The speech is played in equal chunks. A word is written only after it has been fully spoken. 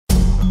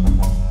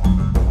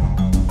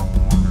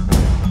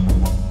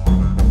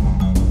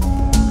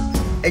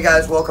Hey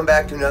guys, welcome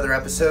back to another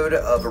episode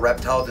of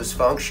Erectile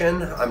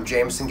Dysfunction. I'm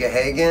Jameson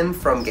Gahagen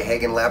from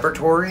Gahagen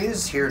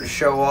Laboratories, here to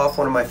show off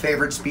one of my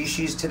favorite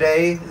species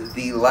today,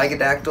 the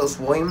Ligodactylus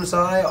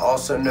williamsi,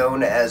 also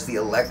known as the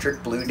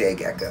Electric Blue Day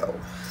Gecko.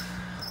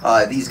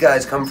 These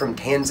guys come from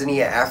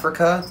Tanzania,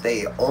 Africa.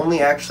 They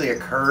only actually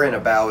occur in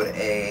about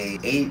a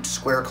 8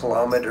 square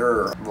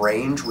kilometer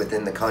range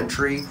within the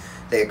country.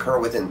 They occur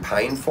within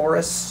pine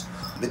forests.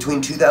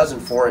 Between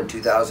 2004 and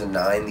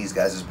 2009, these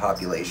guys'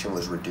 population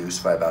was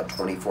reduced by about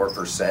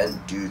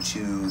 24% due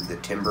to the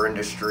timber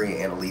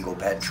industry and illegal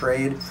pet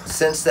trade.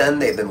 Since then,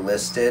 they've been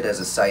listed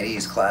as a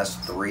CITES Class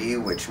 3,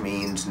 which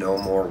means no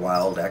more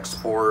wild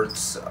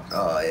exports.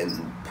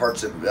 In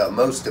parts of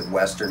most of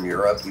Western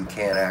Europe, you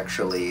can't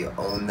actually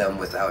own them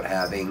without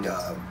having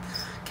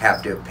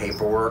captive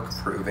paperwork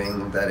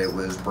proving that it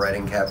was bred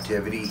in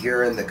captivity.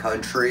 Here in the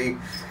country,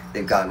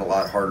 they've gotten a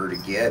lot harder to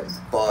get,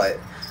 but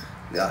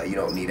you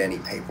don't need any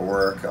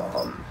paperwork,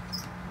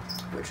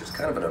 which is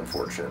kind of an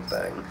unfortunate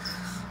thing.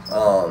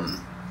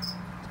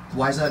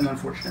 Why is that an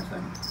unfortunate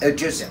thing? It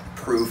just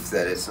proof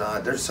that it's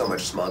not, there's so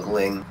much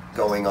smuggling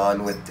going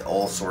on with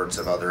all sorts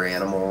of other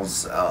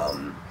animals.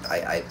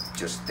 I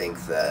just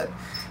think that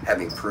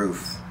having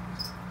proof,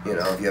 you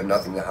know, if you have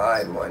nothing to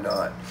hide, why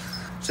not?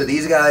 So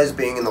these guys,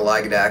 being in the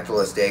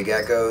Ligodactylus day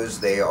geckos,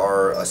 they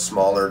are a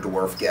smaller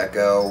dwarf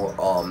gecko.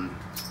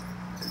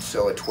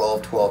 So a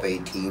 12, 12,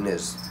 18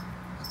 is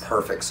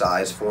perfect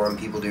size for them.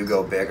 People do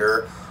go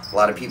bigger. A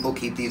lot of people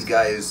keep these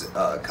guys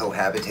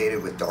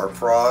cohabitated with dart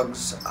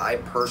frogs. I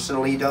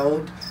personally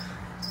don't.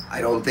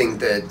 I don't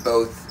think that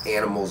both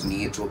animals'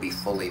 needs will be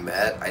fully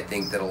met. I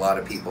think that a lot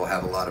of people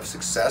have a lot of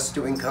success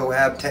doing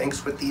cohab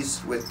tanks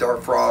with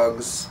dart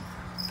frogs,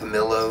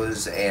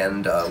 Pamillos,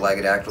 and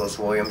Ligodactylus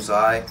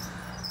williamsi.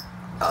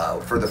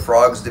 For the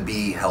frogs to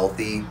be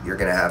healthy, you're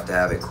going to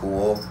have it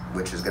cool,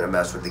 which is going to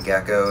mess with the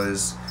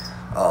geckos.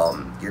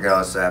 You're going to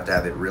also have to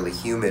have it really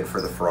humid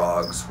for the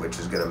frogs, which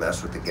is going to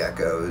mess with the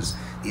geckos.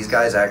 These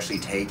guys actually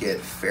take it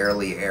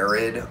fairly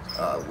arid.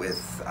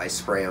 I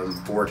spray them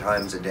 4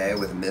 times a day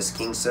with a Mist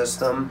King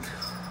system.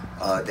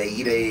 They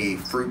eat a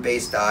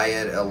fruit-based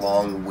diet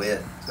along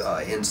with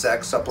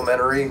insect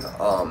supplementary.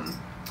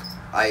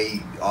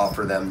 I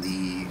offer them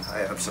I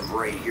have some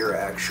right here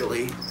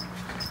actually.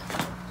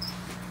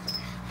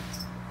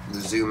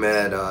 The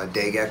Med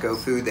Day Gecko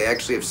Food. They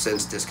actually have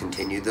since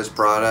discontinued this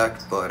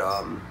product, but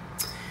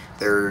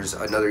there's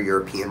another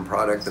European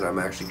product that I'm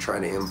actually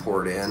trying to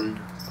import in,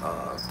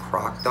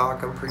 Croc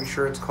Doc, I'm pretty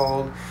sure it's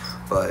called,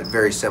 but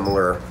very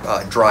similar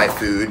dry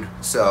food,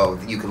 so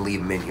you can leave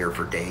them in here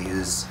for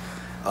days.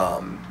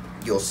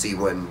 You'll see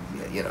when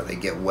they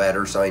get wet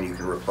or something, you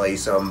can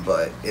replace them,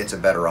 but it's a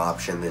better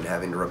option than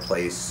having to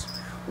replace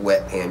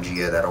wet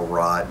Pangea that'll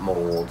rot,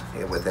 mold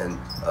within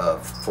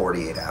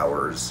 48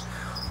 hours.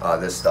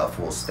 This stuff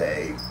will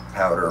stay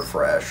powder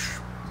fresh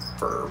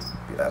for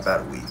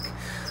about a week.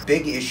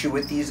 Big issue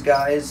with these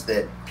guys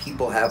that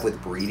people have with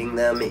breeding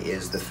them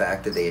is the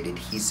fact that they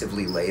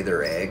adhesively lay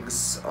their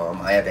eggs.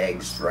 I have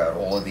eggs throughout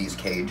all of these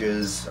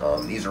cages.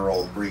 These are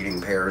all breeding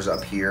pairs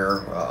up here,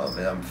 and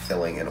I'm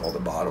filling in all the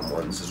bottom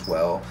ones as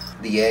well.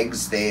 The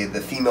eggs,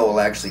 the female will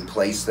actually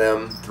place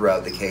them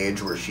throughout the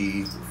cage where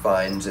she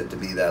finds it to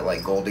be that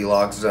like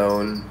Goldilocks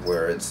zone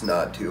where it's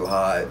not too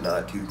hot,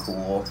 not too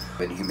cool,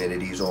 and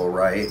humidity's all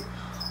right.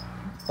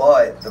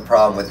 But the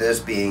problem with this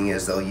being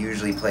is they'll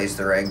usually place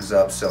their eggs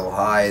up so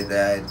high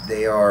that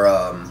they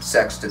are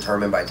sex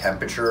determined by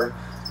temperature.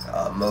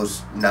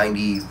 Most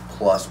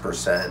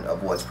 90+%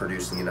 of what's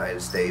produced in the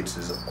United States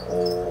is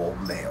all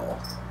male,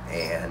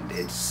 and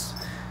it's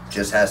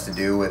just has to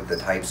do with the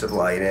types of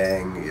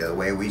lighting, the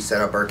way we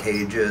set up our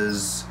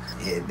cages,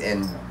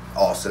 and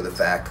also the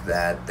fact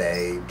that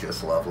they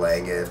just love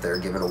laying it. If they're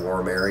given a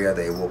warm area,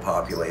 they will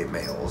populate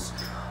males.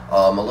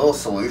 A little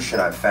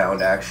solution I've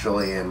found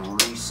actually in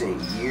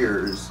recent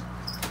years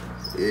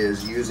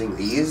is using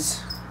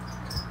these.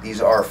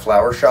 These are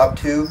flower shop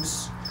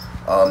tubes.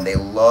 They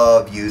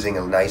love using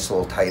a nice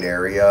little tight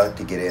area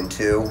to get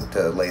into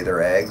to lay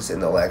their eggs,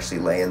 and they'll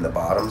actually lay in the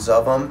bottoms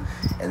of them,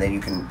 and then you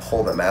can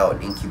pull them out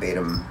and incubate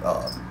them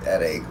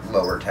at a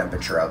lower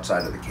temperature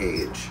outside of the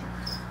cage.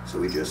 So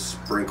we just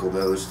sprinkle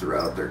those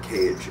throughout their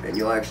cage, and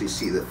you'll actually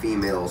see the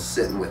females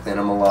sitting within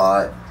them a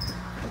lot.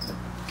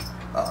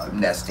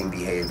 Nesting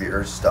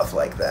behavior, stuff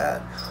like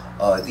that.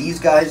 These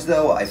guys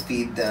though, I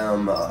feed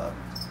them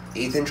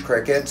 1/8 inch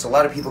crickets. A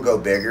lot of people go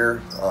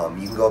bigger.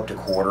 You can go up to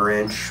 1/4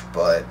 inch,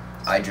 but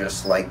I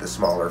just like the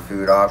smaller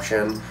food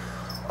option.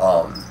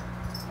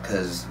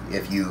 Because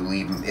if you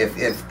leave them,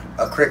 if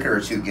a cricket or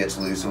two gets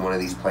loose in one of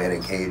these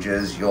planted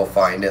cages, you'll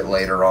find it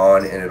later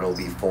on and it'll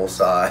be full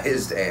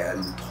sized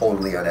and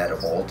totally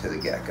unedible to the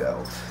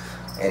gecko,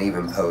 and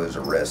even pose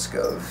a risk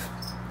of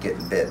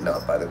getting bitten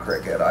up by the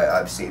cricket.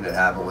 I've seen it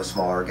happen with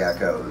smaller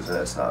geckos, and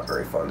it's not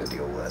very fun to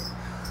deal with.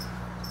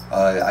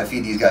 I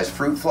feed these guys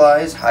fruit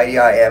flies,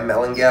 Hydei M.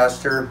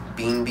 melanogaster,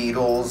 bean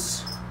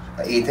beetles,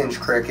 1/8 inch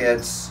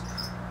crickets.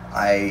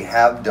 I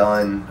have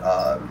done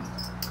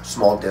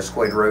small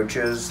discoid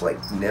roaches, like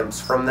nymphs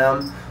from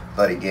them,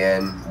 But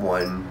again,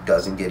 one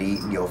doesn't get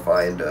eaten. You'll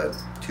find a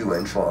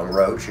 2-inch long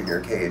roach in your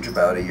cage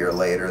about a year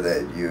later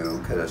that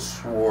you could have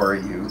swore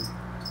you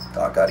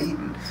thought got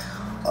eaten.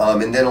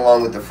 And then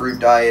along with the fruit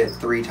diet,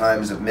 3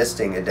 times of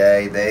misting a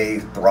day, they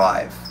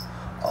thrive.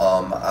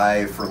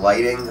 For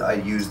lighting, I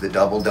use the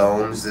double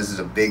domes. This is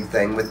a big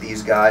thing with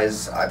these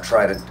guys. I've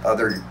tried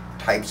other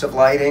types of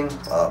lighting,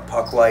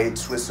 puck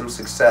lights with some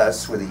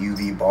success with a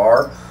UV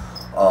bar.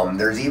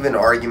 There's even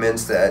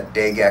arguments that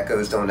day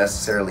geckos don't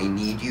necessarily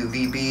need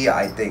UVB.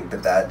 I think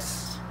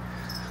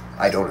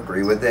I don't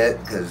agree with it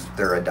because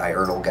they're a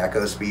diurnal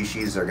gecko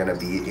species. They're going to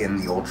be in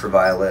the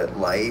ultraviolet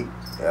light.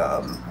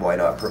 Why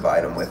not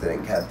provide them with it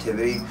in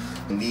captivity?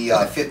 The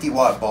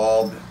 50-watt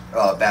bulb,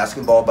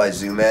 basking bulb by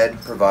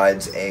ZoomEd,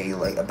 provides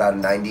about a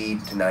 90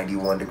 to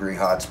 91 degree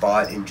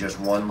hotspot in just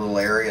one little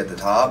area at the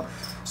top,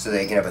 so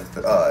they can have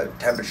a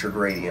temperature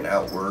gradient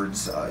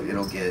outwards.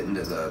 It'll get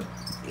into the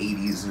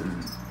 80s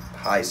and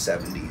high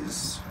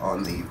 70s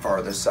on the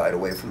farthest side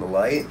away from the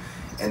light.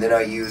 And then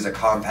I use a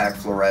compact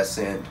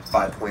fluorescent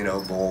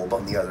 5.0 bulb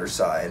on the other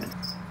side.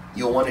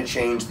 You'll want to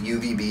change the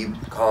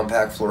UVB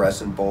compact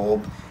fluorescent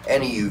bulb,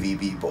 any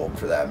UVB bulb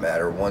for that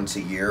matter, once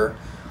a year,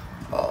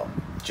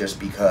 just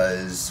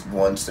because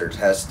once they're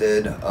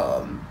tested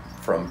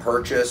from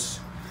purchase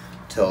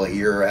till a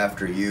year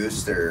after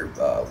use, their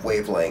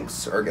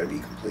wavelengths are going to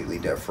be completely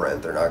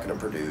different. They're not going to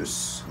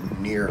produce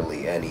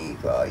nearly any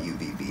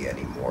UVB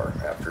anymore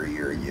after a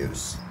year of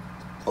use.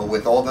 But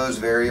with all those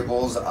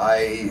variables,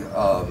 I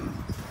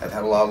have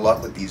had a lot of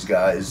luck with these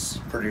guys.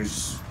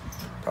 Produce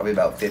probably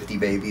about 50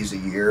 babies a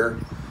year.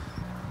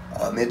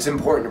 It's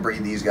important to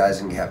breed these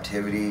guys in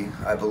captivity,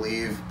 I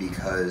believe,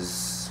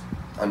 because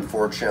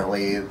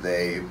unfortunately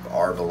they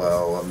are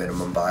below a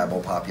minimum viable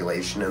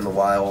population in the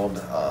wild.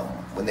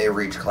 When they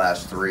reach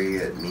class 3,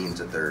 it means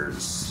that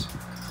there's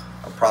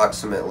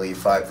approximately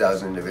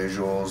 5,000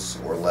 individuals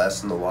or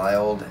less in the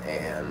wild,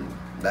 and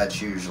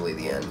that's usually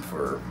the end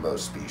for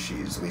most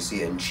species. We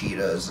see it in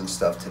cheetahs and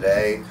stuff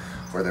today,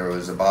 where there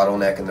was a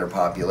bottleneck in their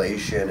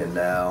population, and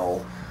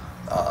now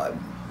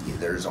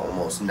there's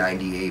almost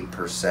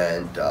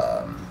 98%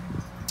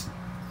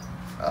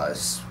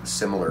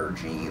 similar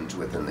genes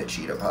within the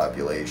cheetah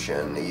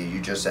population. You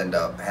just end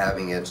up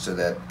having it so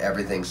that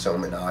everything's so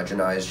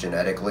monogenized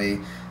genetically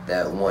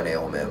that one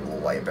ailment will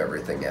wipe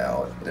everything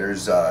out.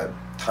 There's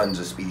tons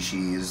of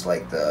species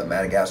like the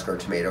Madagascar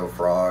tomato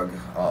frog,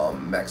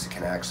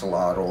 Mexican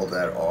axolotl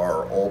that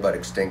are all but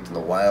extinct in the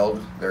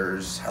wild.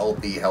 There's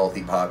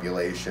healthy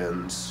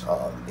populations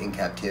in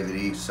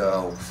captivity.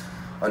 So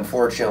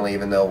unfortunately,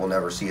 even though we'll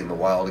never see it in the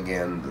wild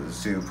again, the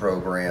zoo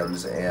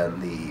programs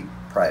and the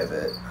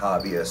private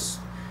hobbyist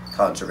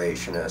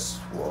conservationists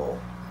will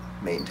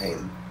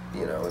maintain,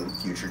 in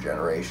future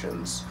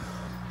generations.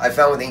 I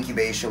found with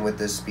incubation with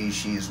this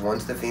species,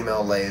 once the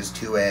female lays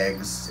 2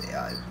 eggs,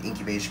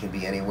 incubation can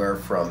be anywhere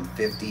from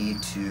 50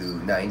 to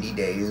 90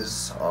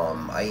 days.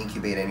 I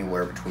incubate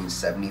anywhere between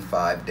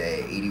 75 to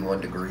 81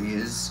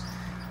 degrees,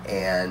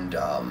 and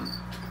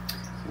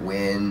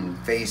when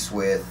faced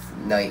with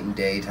night and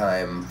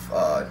daytime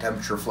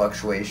temperature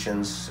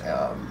fluctuations,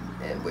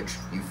 and which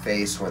you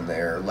face when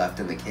they're left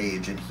in the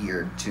cage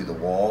adhered to the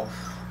wall,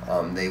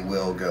 they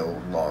will go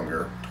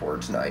longer,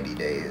 towards 90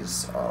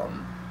 days.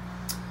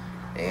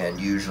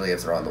 And usually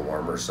if they're on the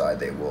warmer side,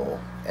 they will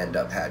end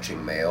up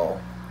hatching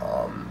male.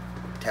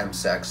 Temp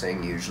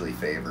sexing usually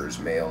favors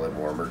male at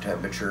warmer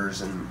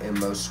temperatures in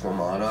most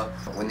squamata.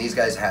 When these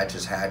guys hatch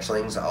as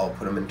hatchlings, I'll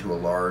put them into a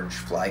large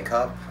fly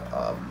cup.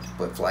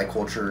 What fly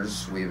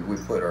cultures we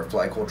put our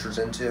fly cultures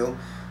into,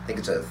 I think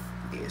it's a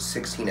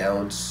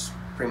 16-ounce,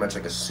 pretty much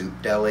like a soup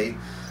deli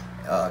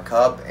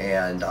cup,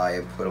 and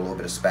I put a little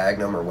bit of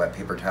sphagnum or wet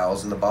paper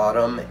towels in the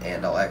bottom,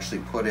 and I'll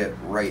actually put it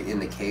right in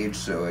the cage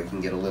so I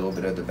can get a little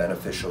bit of the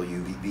beneficial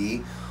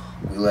UVB.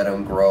 We let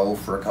them grow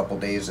for a couple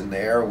days in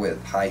there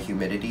with high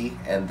humidity,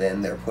 and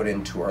then they're put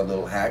into our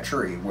little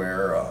hatchery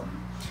where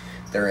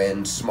they're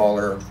in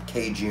smaller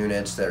cage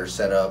units that are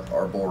set up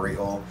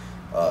arboreal,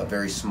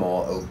 very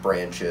small oak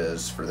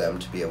branches for them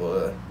to be able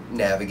to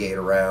navigate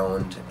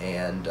around,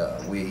 and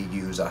we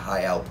use a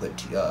high output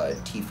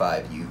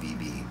T5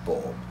 UVB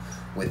bulb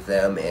with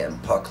them,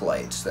 and puck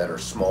lights that are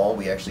small.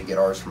 We actually get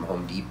ours from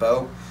Home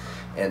Depot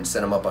and set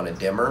them up on a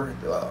dimmer.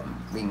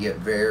 We can get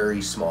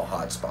very small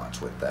hot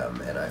spots with them,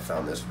 and I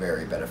found this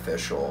very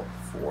beneficial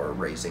for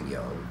raising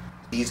young.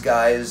 These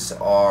guys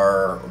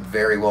are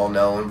very well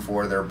known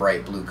for their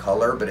bright blue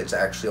color, but it's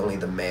actually only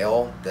the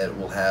male that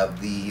will have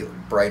the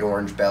bright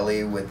orange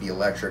belly with the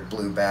electric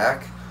blue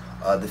back.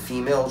 The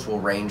females will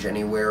range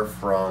anywhere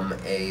from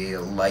a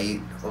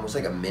light, almost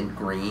like a mint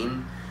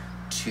green,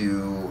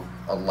 to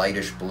a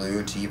lightish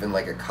blue, to even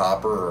like a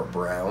copper or a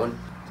brown.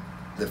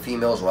 The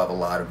females will have a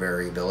lot of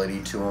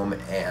variability to them,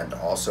 and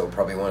also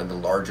probably one of the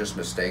largest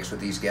mistakes with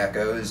these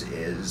geckos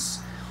is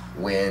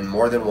when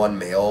more than one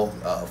male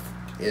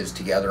is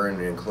together in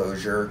an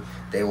enclosure,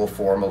 they will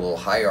form a little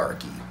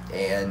hierarchy,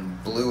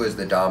 and blue is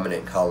the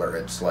dominant color.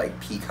 It's like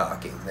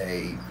peacocking.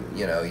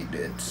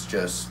 It's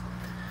just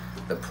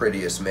the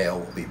prettiest male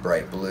will be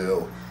bright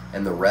blue,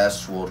 and the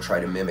rest will try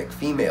to mimic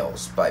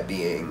females by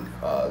being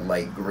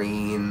light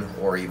green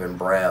or even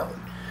brown.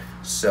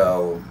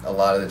 So a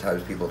lot of the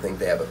times people think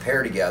they have a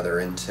pair together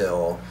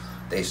until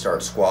they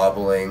start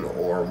squabbling,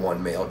 or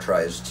one male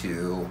tries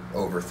to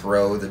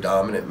overthrow the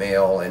dominant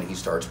male and he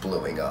starts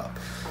bluing up.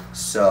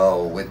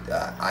 So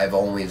I've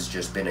always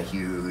just been a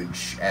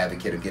huge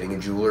advocate of getting a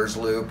jeweler's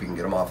loop. You can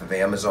get them off of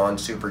Amazon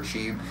super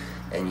cheap,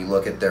 and you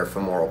look at their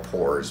femoral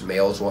pores.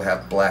 Males will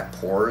have black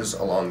pores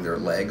along their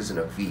legs in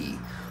a V.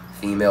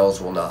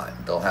 Females will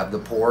not. They'll have the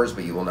pores,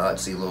 but you will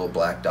not see little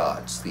black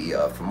dots.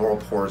 The femoral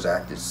pores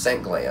act as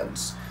scent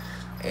glands,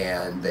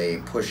 and they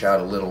push out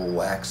a little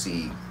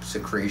waxy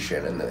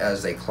secretion, and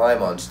as they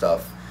climb on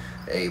stuff,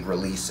 they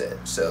release it.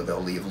 So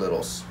they'll leave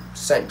little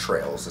scent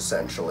trails,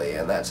 essentially,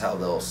 and that's how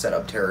they'll set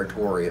up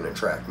territory and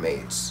attract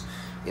mates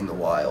in the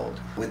wild.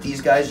 With these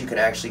guys, you can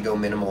actually go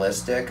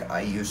minimalistic.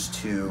 I used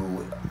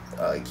to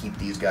keep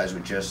these guys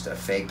with just a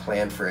fake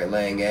plant for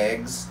laying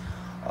eggs,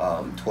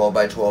 12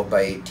 by 12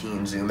 by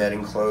 18 zoom ed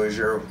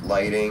enclosure,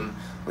 lighting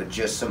with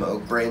just some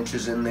oak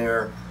branches in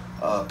there,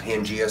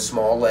 Pangea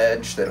small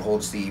ledge that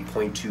holds the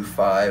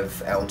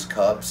 0.25 ounce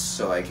cups,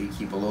 so I could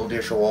keep a little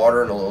dish of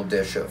water and a little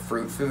dish of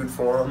fruit food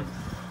for them.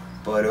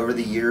 But over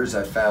the years,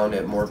 I found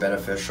it more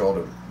beneficial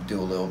to do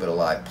a little bit of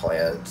live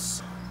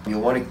plants.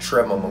 You'll want to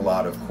trim them a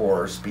lot, of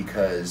course,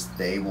 because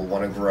they will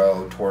want to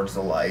grow towards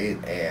the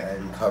light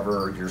and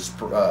cover your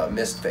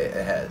mist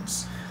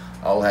heads.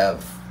 I'll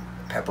have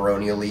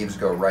peperonia leaves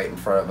go right in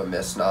front of a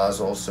mist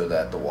nozzle so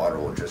that the water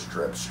will just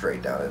drip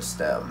straight down its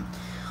stem.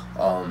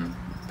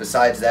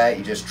 Besides that,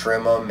 you just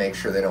trim them, make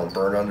sure they don't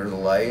burn under the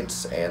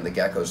lights, and the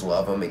geckos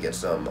love them. It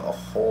gets them a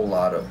whole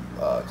lot of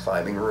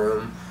climbing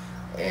room,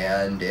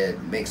 and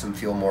it makes them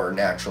feel more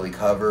naturally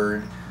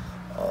covered,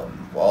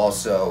 while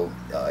also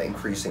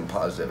increasing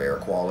positive air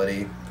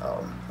quality.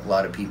 A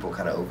lot of people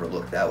kind of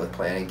overlook that with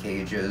planting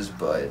cages,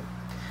 but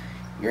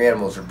your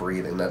animals are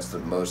breathing. That's the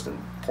most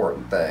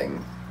important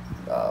thing,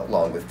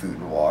 along with food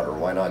and water.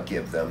 Why not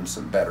give them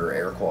some better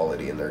air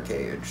quality in their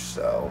cage?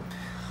 So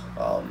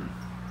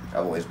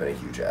I've always been a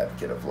huge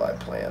advocate of live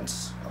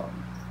plants.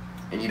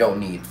 And you don't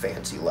need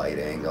fancy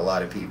lighting. A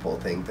lot of people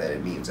think that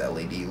it means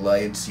LED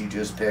lights. You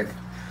just pick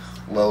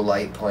low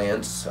light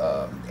plants,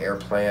 air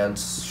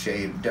plants,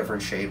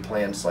 different shade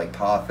plants like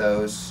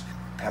pothos,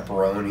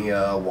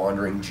 peperonia,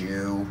 wandering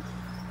Jew,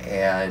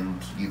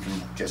 and you can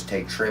just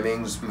take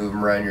trimmings, move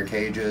them around your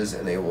cages,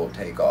 and they will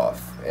take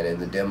off. And in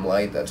the dim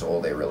light, that's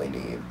all they really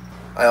need.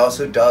 I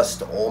also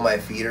dust all my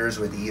feeders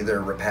with either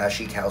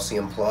Repashy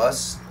Calcium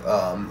Plus,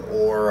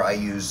 or I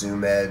use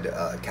Zoom Ed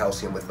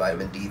Calcium with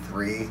vitamin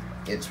D3.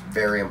 It's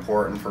very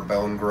important for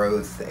bone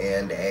growth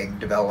and egg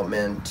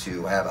development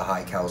to have a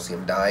high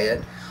calcium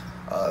diet.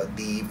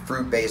 The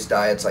fruit-based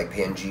diets like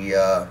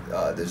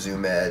Pangea, the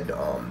Zoom Ed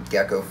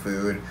Gecko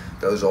Food,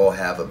 those all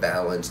have a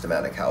balanced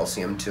amount of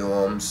calcium to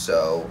them,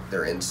 so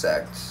their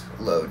insect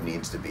load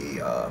needs to be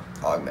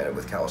augmented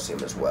with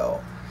calcium as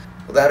well.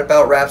 Well, that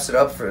about wraps it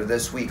up for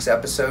this week's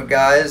episode,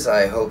 guys.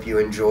 I hope you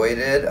enjoyed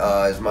it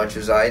as much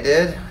as I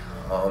did.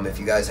 If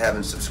you guys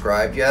haven't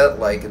subscribed yet,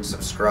 like and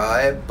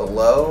subscribe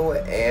below,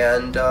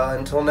 and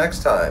until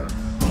next time.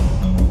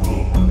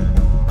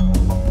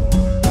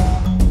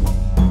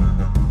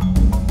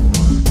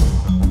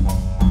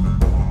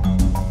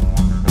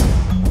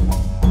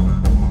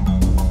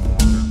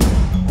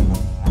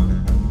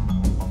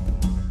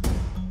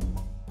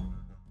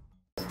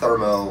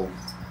 Thermo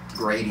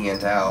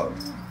gradient out.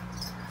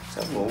 Is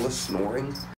that Lola snoring?